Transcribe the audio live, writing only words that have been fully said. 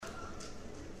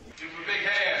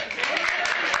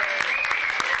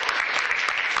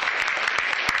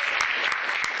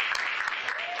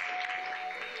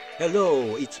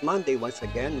Hello, it's Monday once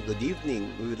again. Good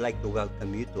evening. We would like to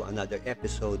welcome you to another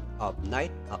episode of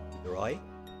Night Talk with Roy.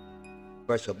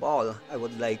 First of all, I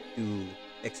would like to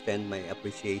extend my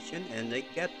appreciation and a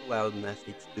get well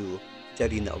message to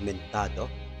Charina Aumentado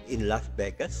in Las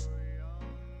Vegas.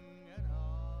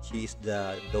 She is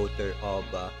the daughter of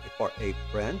a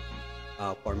friend,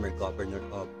 former governor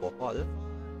of Bohol,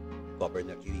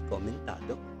 Governor Irico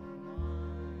Aumentado.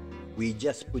 We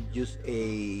just produced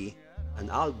an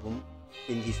album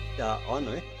in his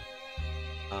honor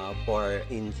for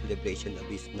in celebration of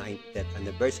his 90th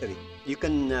anniversary. You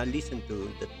can listen to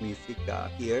that music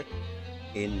here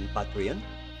in Patreon.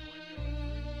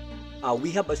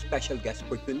 We have a special guest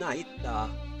for tonight.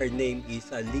 Her name is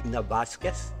Ligna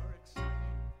Vasquez.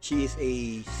 She is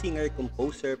a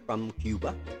singer-composer from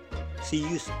Cuba. She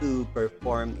used to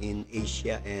perform in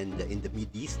Asia and in the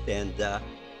Middle East, and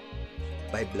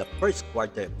by the first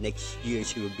quarter of next year,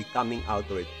 she will be coming out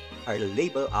with her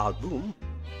label album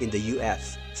in the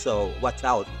US. So watch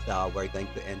out, we're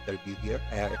going to interview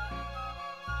her.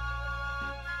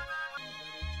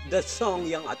 The song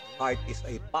Young at Heart is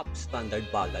a pop standard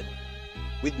ballad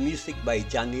with music by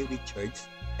Johnny Richards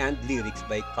and lyrics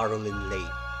by Carolyn Lay.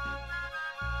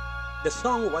 The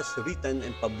song was written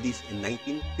and published in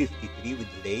 1953 with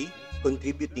Lay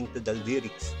contributing to the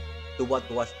lyrics to what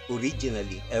was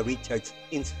originally a Richards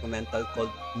instrumental called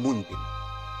Moonbeam.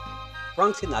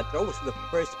 Frank Sinatra was the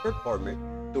first performer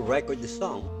to record the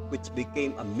song, which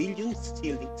became a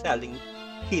million-selling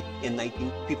hit in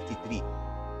 1953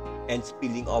 and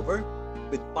spilling over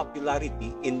with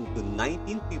popularity into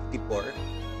 1954,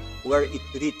 where it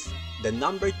reached the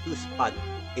number 2 spot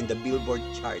in the Billboard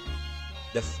chart.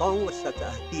 The song was such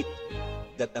a hit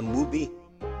that a movie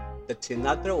that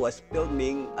Sinatra was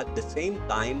filming at the same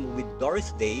time with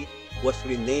Doris Day was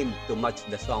renamed to match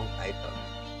the song title.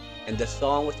 And the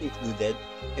song was included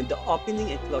in the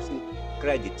opening and closing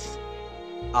credits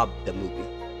of the movie.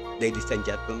 Ladies and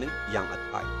gentlemen, Young at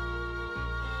Heart.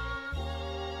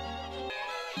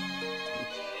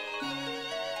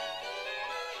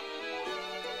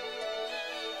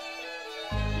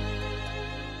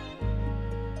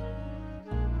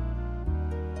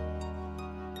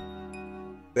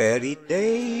 Fairy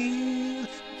tales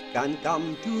can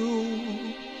come true.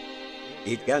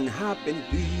 It can happen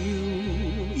to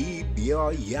you if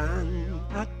you're young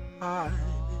at heart.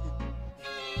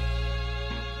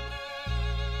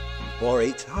 For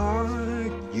it's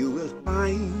hard you will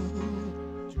find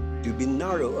to be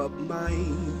narrow of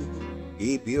mind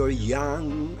if you're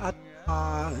young at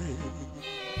heart.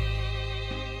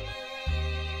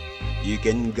 You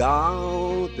can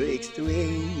go to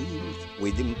extremes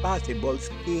with impossible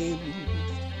schemes.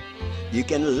 You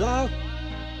can laugh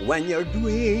when your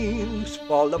dreams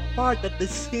fall apart at the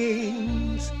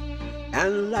seams,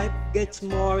 and life gets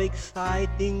more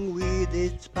exciting with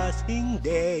its passing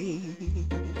day.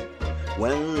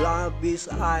 When love is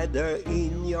either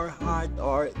in your heart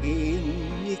or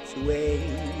in its way,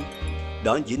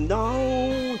 don't you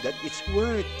know that it's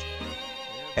worth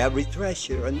every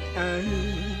treasure on earth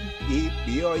if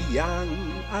you're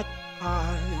young at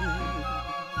heart?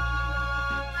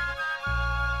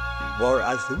 For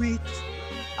as rich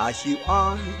as you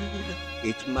are,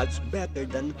 it's much better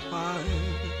than far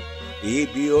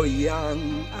if you're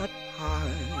young at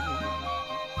heart.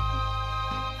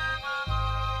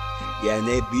 And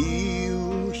if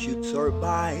you should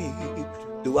survive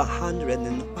to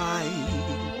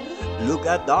 105, look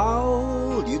at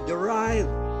all you derive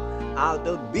out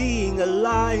of being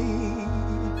alive.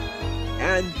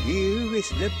 And here is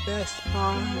the best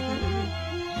part,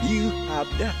 you have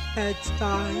the head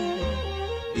start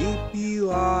if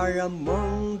you are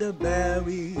among the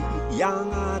very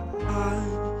young at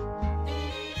heart.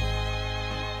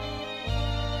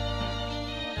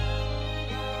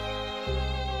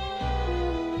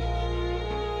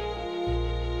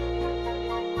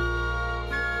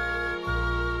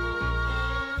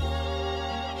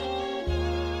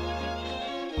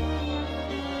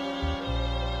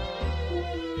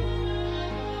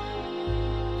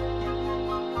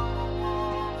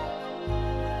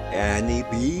 And if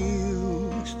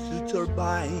you should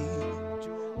survive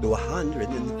to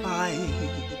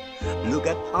 105, look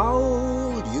at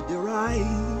all you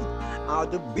derive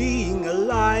out of being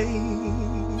alive.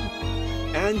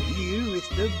 And here is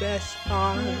the best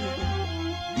part,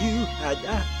 you had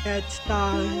a head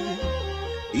start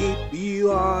if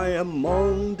you are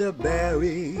among the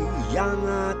very young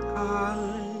at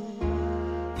heart.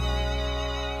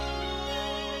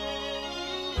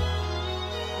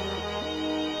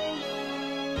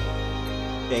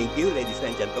 Thank you, ladies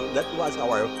and gentlemen. That was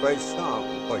our first song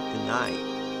for tonight.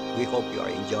 We hope you are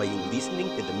enjoying listening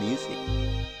to the music.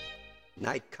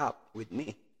 Nightcap with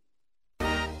me.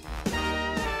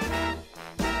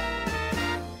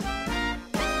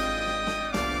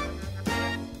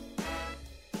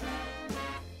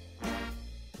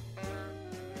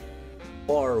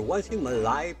 For Once in My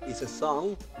Life is a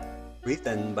song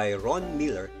written by Ron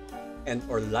Miller and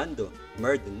Orlando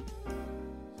Murden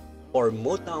for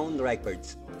Motown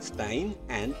Records, Stein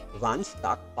and Van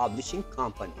Stock Publishing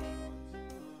Company,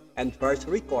 and first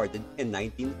recorded in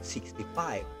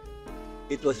 1965.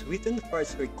 It was written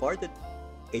first recorded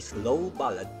a slow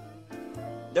ballad.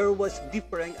 There was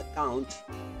differing accounts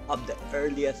of the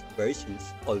earliest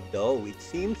versions, although it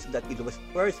seems that it was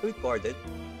first recorded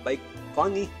by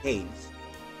Connie Haynes,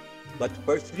 but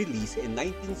first released in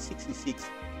 1966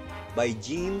 by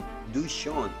Jean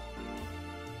Duchon.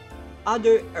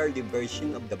 Other early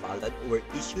versions of the ballad were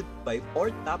issued by Four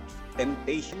Tops,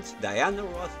 Temptations, Diana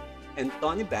Ross, and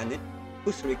Tony Bennett,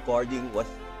 whose recording was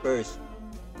first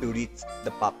to reach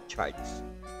the pop charts.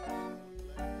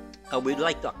 I would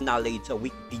like to acknowledge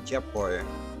Wikipedia for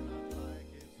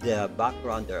the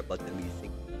background there about the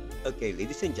music. Okay,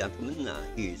 ladies and gentlemen,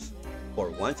 here's For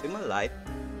Once in My Life,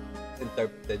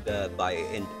 interpreted by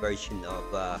in the version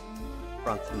of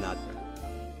Frank Sinatra.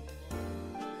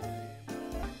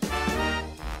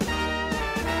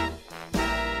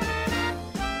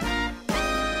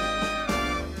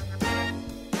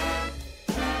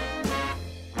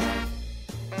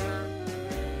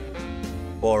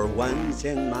 For once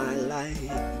in my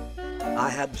life, I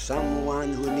have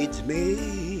someone who needs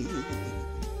me,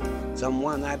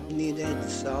 someone I've needed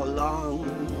so long.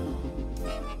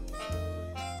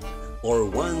 For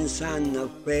once I'm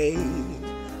afraid,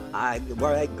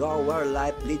 where I go, where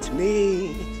life leads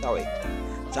me. Sorry,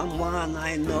 someone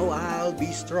I know I'll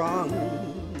be strong.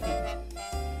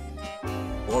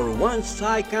 For once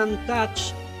I can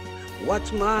touch what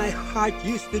my heart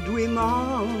used to dream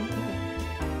of,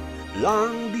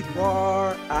 long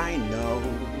before I know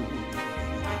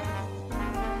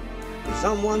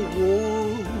someone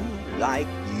warm like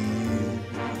you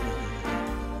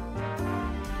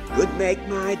could make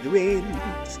my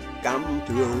dreams come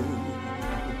true.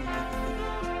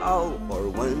 Oh, for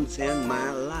once in my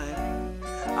life,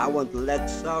 I won't let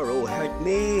sorrow hurt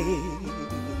me,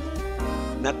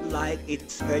 not like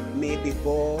it's hurt me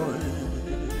before.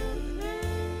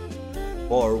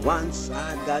 For once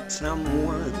I got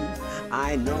someone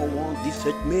I know won't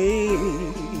desert me,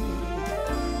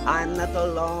 I'm not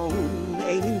alone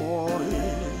anymore.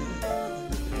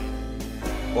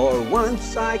 For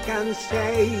once I can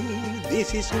say,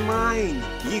 this is mine,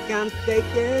 you can't take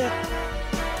it.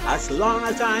 As long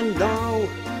as I know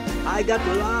I got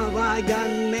love, I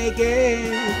can make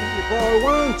it. For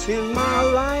once in my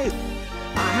life,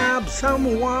 I have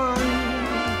someone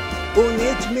who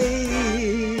needs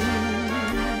me.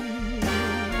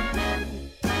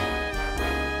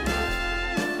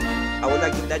 I would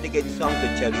like to dedicate the song to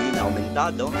Charina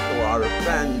Aumentado, to our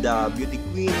friend, beauty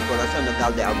queen Corazon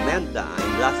Nagal de Armenta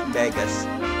in Las Vegas,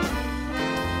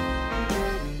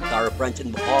 to our friends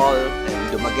in Bohol and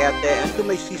Dumaguete, and to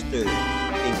my sister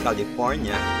in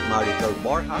California, Maritel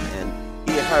Borja, and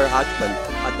her husband,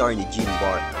 attorney Jim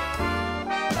Borja,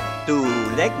 to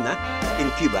Legna in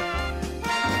Cuba.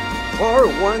 For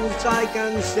once I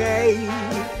can say,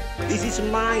 this is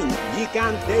mine, you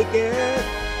can't take it.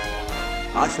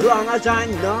 As long as I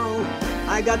know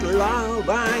I got love,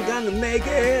 I gonna make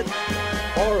it.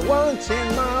 For once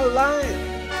in my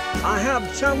life, I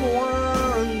have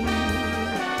someone.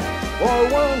 For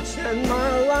once in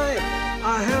my life,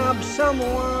 I have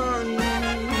someone.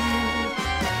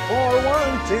 For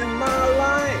once in my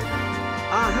life,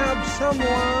 I have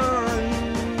someone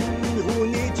who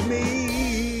needs me.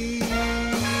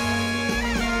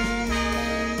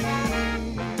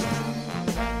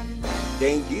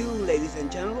 Thank you, ladies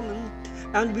and gentlemen,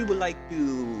 and we would like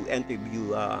to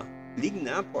interview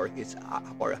Ligna for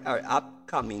her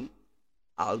upcoming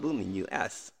album in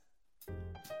US.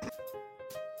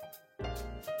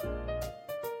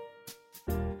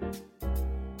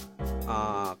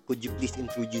 Could you please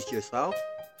introduce yourself?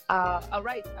 All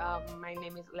right. My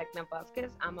name is Lekna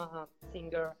Vasquez. I'm a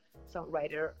singer,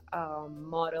 songwriter,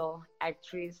 model,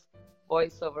 actress,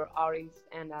 voiceover artist,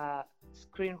 and a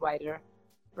screenwriter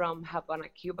from Havana,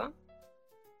 Cuba.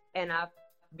 And I've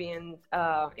been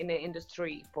in the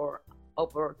industry for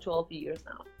over 12 years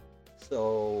now.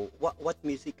 So, what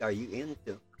music are you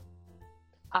into?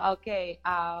 Okay.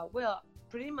 Well,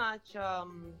 pretty much.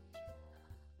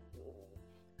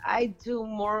 I do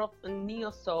more of neo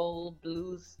soul,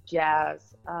 blues,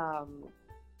 jazz,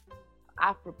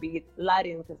 Afrobeat,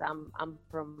 Latin, because I'm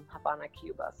from Havana,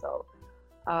 Cuba. So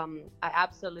I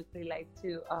absolutely like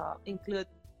to include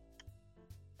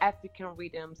African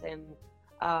rhythms and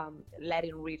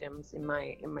Latin rhythms in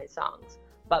my songs.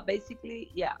 But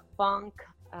basically, yeah, funk,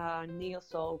 neo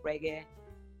soul, reggae,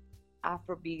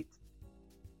 Afrobeat,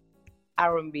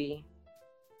 R&B.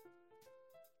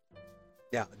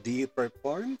 Yeah. Do you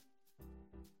perform?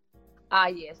 Ah,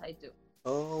 yes, I do.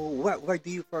 Oh, where do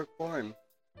you perform?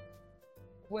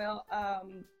 Well,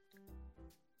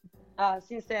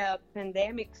 since the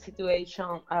pandemic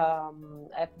situation,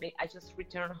 I just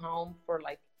returned home for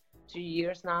like 2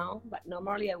 years now. But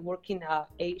normally I work in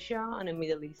Asia and the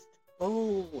Middle East.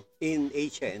 Oh, in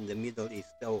Asia and the Middle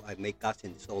East. Oh, my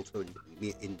cousin is also in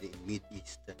in the Mid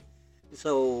East.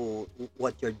 So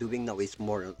what you're doing now is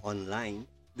more online.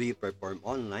 Do you perform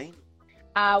online?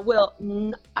 Well,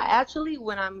 I actually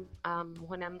when I'm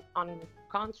on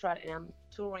contract and I'm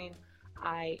touring,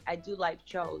 I do live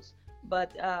shows.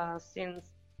 But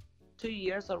since 2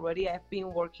 years already, I've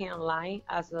been working online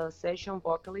as a session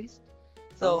vocalist.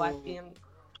 So I've Oh, been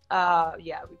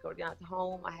yeah, recording at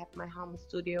home. I have my home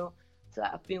studio, so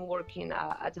I've been working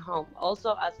at home.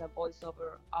 Also as a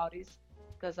voiceover artist,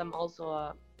 because I'm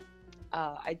also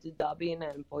I do dubbing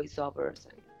and voiceovers,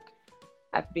 and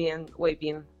I've been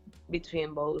waving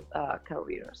between both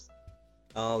careers.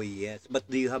 oh yes. But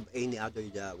do you have any other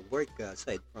work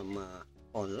aside from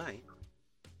online?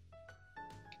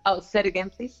 Oh, say it again,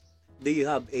 please. Do you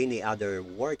have any other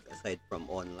work aside from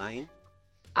online?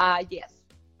 Yes.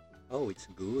 Oh, it's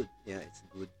good. Yeah, it's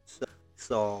good.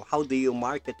 So how do you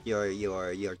market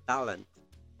your talent?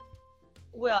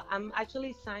 Well, I'm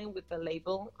actually signed with a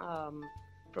label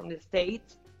from the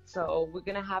States. So we're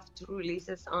gonna have two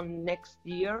releases on next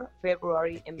year,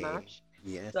 February and Okay. March.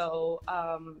 Yes. So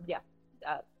yeah,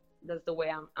 uh, that's the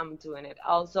way I'm doing it.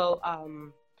 Also,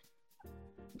 all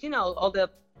the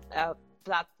uh,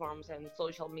 platforms and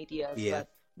social medias, Yes. but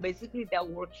basically they're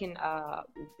working.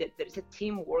 There's a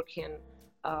team working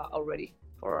already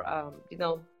for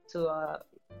to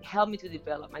help me to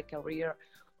develop my career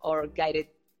or guide it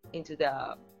into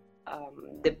the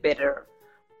better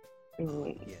Oh,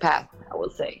 yes. path, I will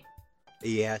say.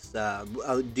 Yes.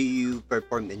 Do you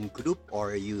perform in group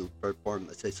or you perform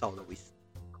as a soloist?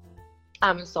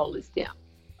 I'm a soloist, yeah.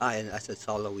 And as a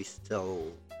soloist, so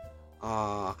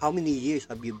how many years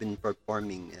have you been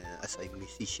performing as a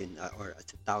musician or as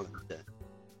a talent?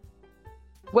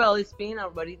 Well, it's been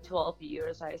already 12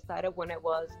 years. I started when I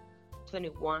was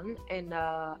 21, and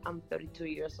I'm 32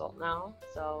 years old now.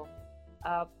 So,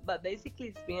 but basically,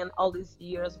 it's been all these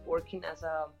years working as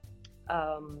a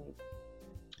um,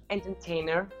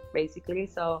 entertainer, basically.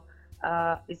 So,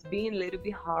 it's been a little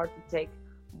bit hard to take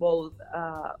both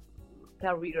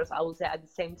careers, I would say, at the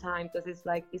same time, because it's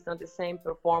like it's not the same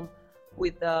perform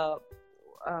with the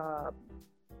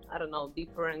I don't know,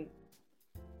 different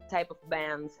type of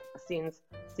bands, since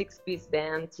six-piece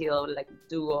band till like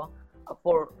duo,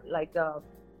 for like uh,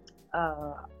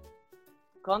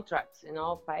 contracts,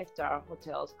 5-star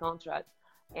hotels contract,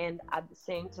 and at the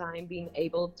same time being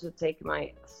able to take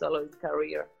my soloist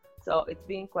career. So it's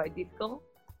been quite difficult,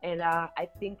 and I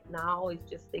think now it's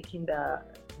just taking the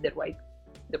right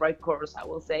the right course, I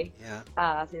will say,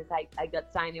 Yeah. since I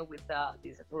got signed in with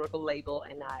this record label,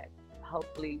 and I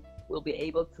hopefully will be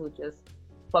able to just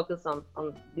focus on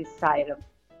this side of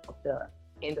the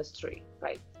industry,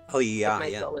 right? Oh Of yeah, my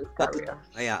yeah. soloist At career.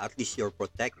 yeah, at least you're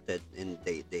protected, and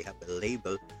they have a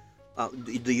label.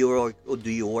 Do you work or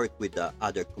do you work with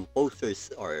other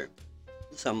composers or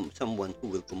someone who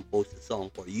will compose a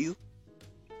song for you?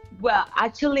 Well,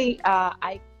 actually,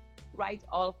 I write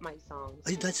all of my songs,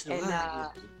 Oh, that's and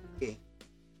right. Okay.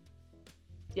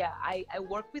 yeah, I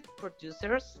work with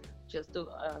producers just to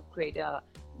create the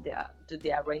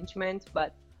arrangement,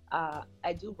 but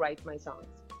I do write my songs.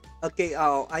 Okay,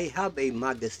 I have a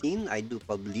magazine I do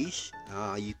publish.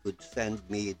 You could send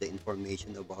me the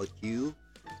information about you,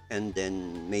 and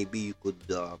then maybe you could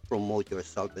promote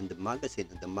yourself in the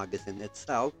magazine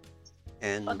itself, Oh,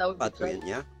 and that would be Patreon, great.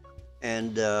 yeah,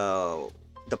 and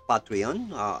the Patreon.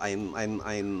 I'm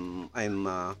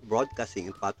broadcasting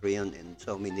in Patreon in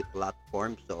so many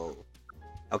platforms. So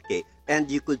okay, and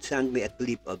you could send me a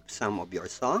clip of some of your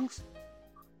songs.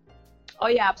 Oh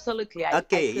yeah, absolutely. I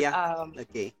Okay, could yeah,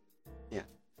 okay. Yeah.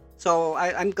 So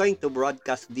I'm going to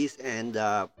broadcast this and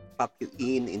pop you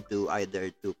in into either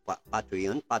to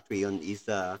Patreon. Patreon is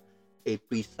a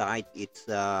free site. It's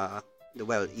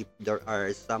well, if there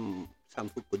are some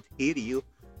who could hear you,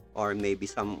 or maybe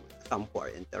some who are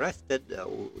interested,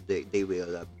 they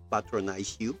will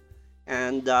patronize you,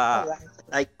 and all right.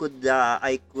 I could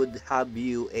have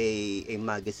you a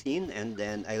magazine, and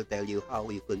then I'll tell you how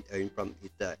you could earn from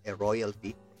it a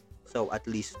royalty. So at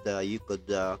least you could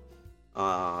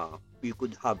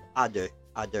have other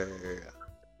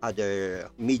other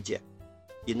media.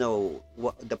 You know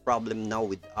what the problem now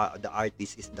with the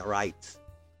artist is the rights.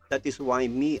 That is why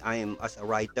me, I am as a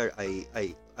writer, I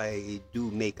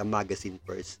do make a magazine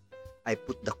first. I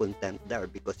put the content there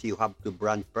because you have to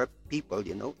brand per people.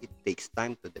 You know, it takes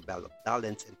time to develop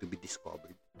talents and to be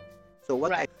discovered. So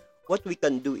Right. what we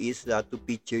can do is to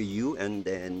picture you, and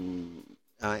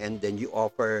then you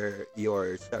offer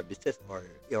your services or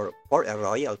your for a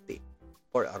royalty,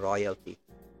 for a royalty.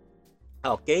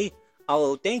 Okay.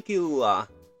 Oh, thank you,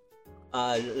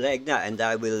 Legna, and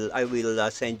I will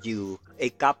send you a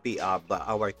copy of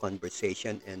our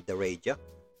conversation and the radio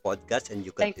podcast, and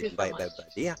you can Thank you so by much.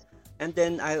 yeah. And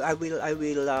then I will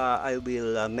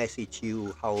message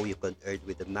you how you can earn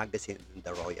with the magazine and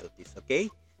the royalties. Okay.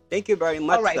 Thank you very All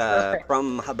much. right, perfect.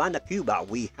 From Havana, Cuba,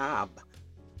 we have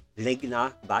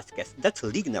Legna Vasquez. That's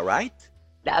Ligna, right?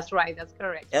 That's right. That's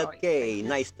correct, Roy. Thank Okay, you.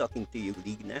 nice talking to you,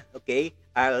 Ligna. Okay,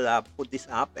 I'll put this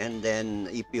up, and then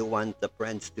if you want the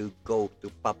friends to go to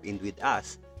pop in with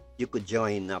us, you could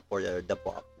join for the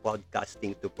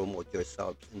podcasting to promote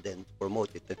yourselves and then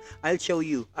promote it. I'll show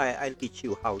you. I'll teach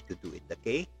you how to do it.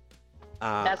 Okay.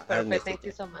 That's I'll perfect. message Thank you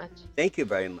it. so much. Thank you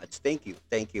very much. Thank you.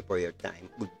 Thank you for your time.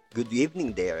 Good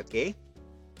evening there. Okay.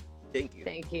 Thank you.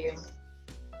 Thank you.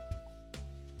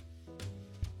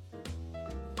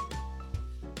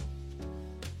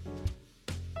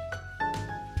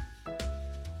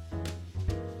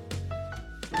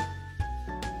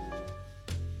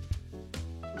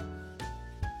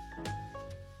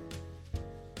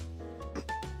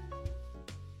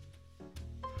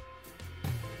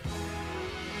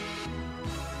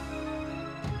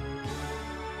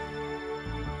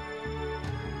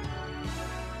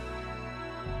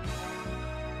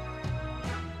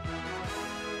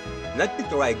 Let Me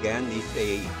Try Again is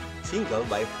a single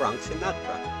by Frank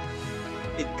Sinatra.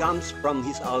 It comes from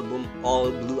his album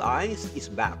All Blue Eyes Is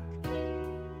Back.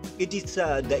 It is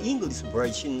the English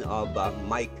version of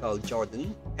Michael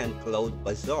Jordan and Claude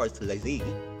Bazar's Lazy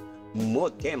Mo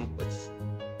Tempus.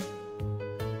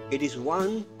 It is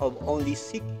one of only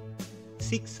six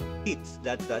hits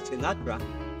that Sinatra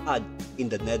had in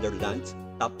the Netherlands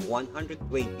top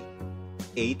 120,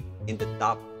 8 in the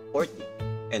top 40,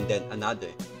 and then another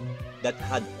that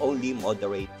had only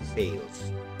moderate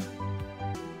sales.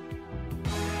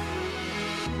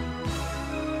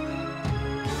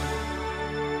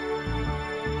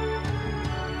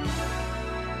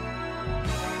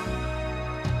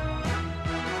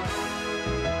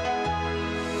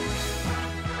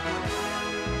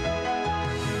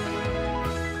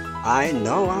 I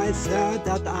know I said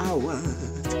that I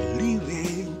was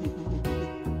leaving,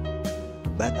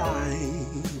 but I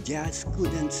just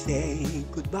couldn't say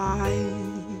goodbye.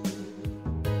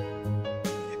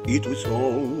 It was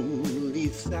only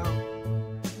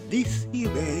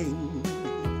self-deceiving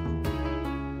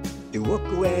to walk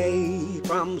away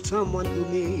from someone who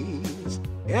means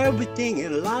everything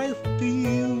in life to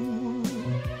you.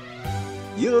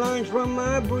 You learn from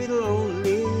every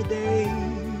lonely day.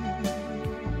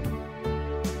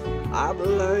 I've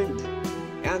learned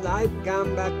and I've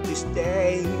come back to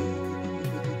stay.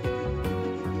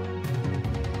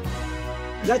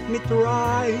 Let me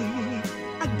try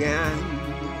again.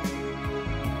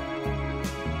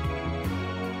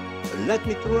 Let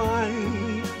me try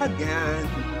again.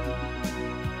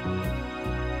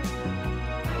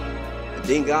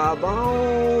 Think of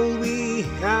all we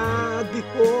had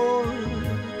before.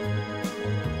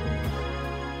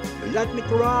 Let me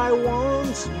try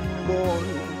once more.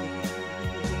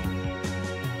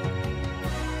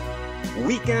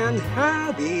 We can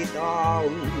have it all.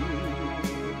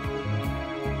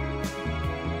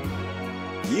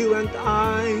 You and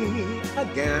I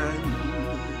again.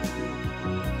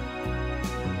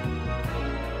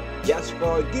 Just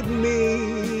forgive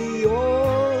me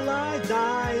all I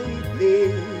died,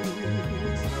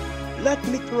 please. Let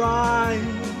me try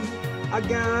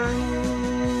again.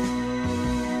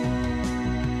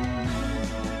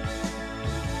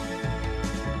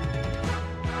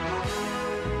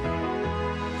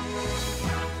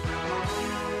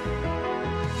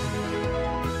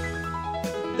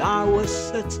 I was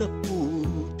such a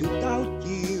fool to doubt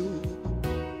you,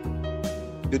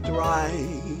 to try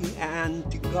and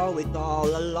to go it all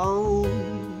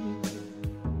alone.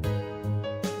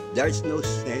 There's no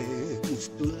sense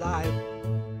to life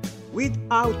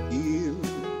without you.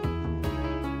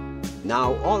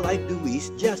 Now all I do is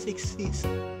just exist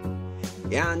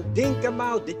and think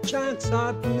about the chance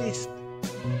I've missed.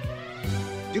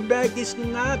 To beg is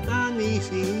not an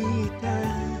easy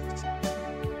task,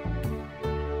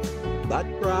 but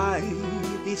pride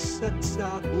is such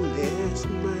a foolish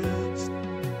mask.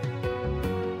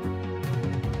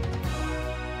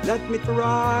 Let me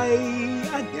try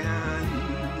again.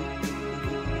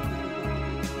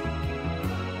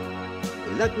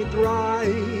 Let me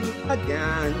try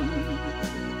again.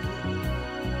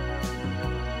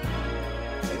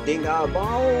 Think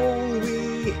about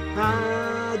we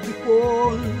had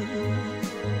before.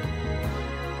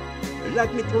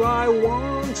 Let me try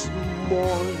once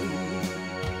more.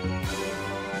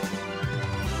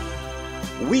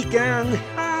 We can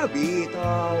have it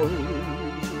all.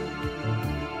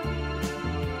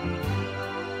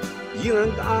 You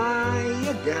and I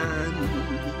again.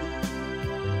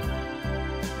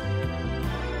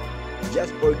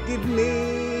 Just forgive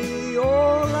me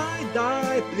all I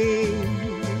die, please.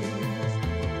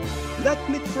 Let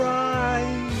me try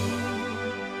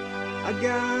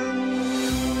again.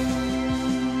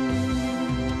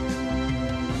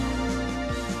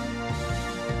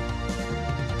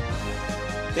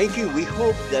 Thank you. We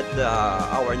hope that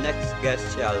our next guest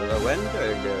shall render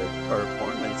their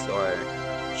performance or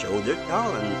show their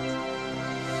talent.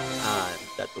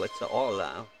 That was all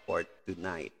for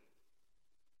tonight.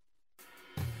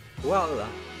 Well,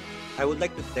 I would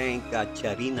like to thank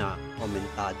Charina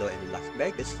Aumentado in Las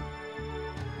Vegas,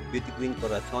 Beauty Queen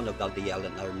Corazon of Valdiel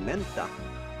and Armenta,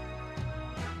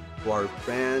 to our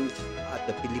friends at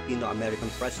the Filipino-American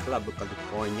Press Club of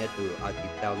California, to Ate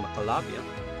Telma Calabia,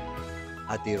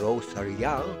 Ate Rose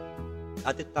Arial,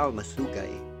 Ate Talma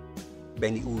Sugay,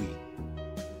 Benny Uy,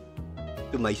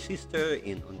 to my sister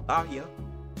in Ontario,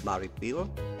 Mary Pil,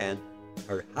 and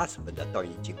her husband,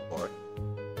 Attorney Jim Ford,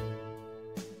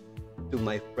 to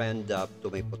my friend, to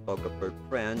my photographer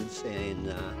friends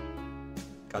in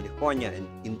California and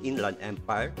in Inland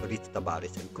Empire, Rich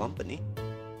Tavares and Company.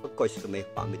 Of course, to my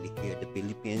family here in the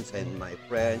Philippines and my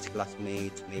friends,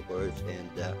 classmates, neighbors,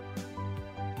 and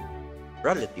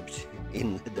relatives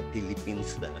in the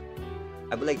Philippines.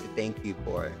 I would like to thank you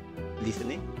for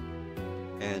listening.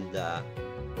 And,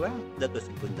 well, that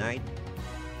was a good night.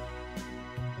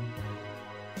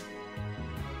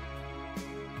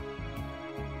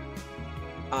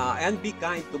 And be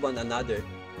kind to one another,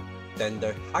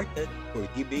 tender-hearted,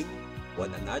 forgiving one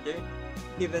another,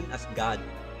 even as God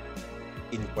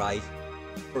in Christ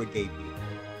forgave you.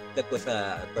 That was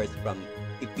a verse from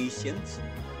Ephesians,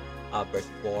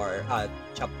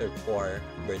 chapter 4,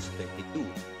 verse 32.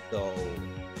 So,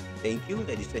 thank you,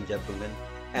 ladies and gentlemen,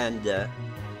 and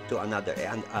to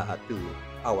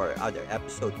our other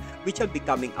episode, which will be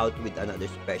coming out with another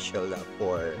special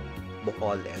for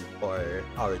Bohol and for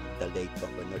the late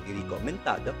Governor Irigo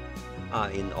Aumentado,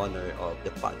 in honor of the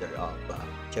father of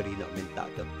Charina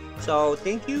Aumentado. So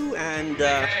thank you, and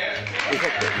we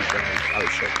hope that you enjoyed our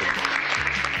show today.